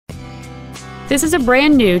This is a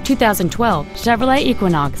brand new 2012 Chevrolet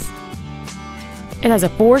Equinox. It has a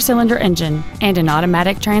 4-cylinder engine and an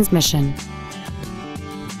automatic transmission.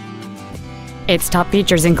 Its top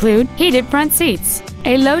features include heated front seats,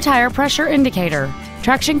 a low tire pressure indicator,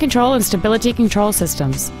 traction control and stability control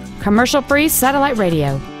systems, commercial-free satellite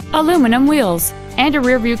radio, aluminum wheels, and a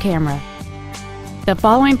rear-view camera. The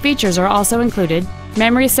following features are also included: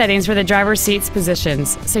 memory settings for the driver's seat's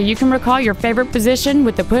positions, so you can recall your favorite position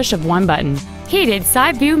with the push of one button, heated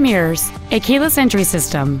side view mirrors, a keyless entry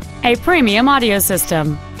system, a premium audio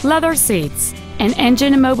system, leather seats, an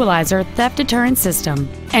engine immobilizer theft deterrent system,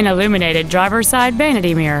 an illuminated driver's side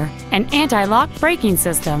vanity mirror, an anti-lock braking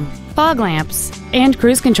system, fog lamps, and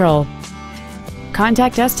cruise control.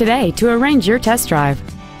 Contact us today to arrange your test drive.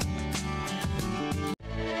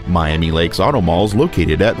 Miami Lakes Automall is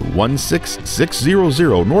located at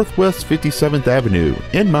 16600 Northwest 57th Avenue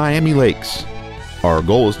in Miami Lakes. Our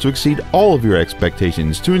goal is to exceed all of your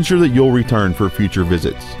expectations to ensure that you'll return for future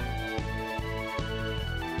visits.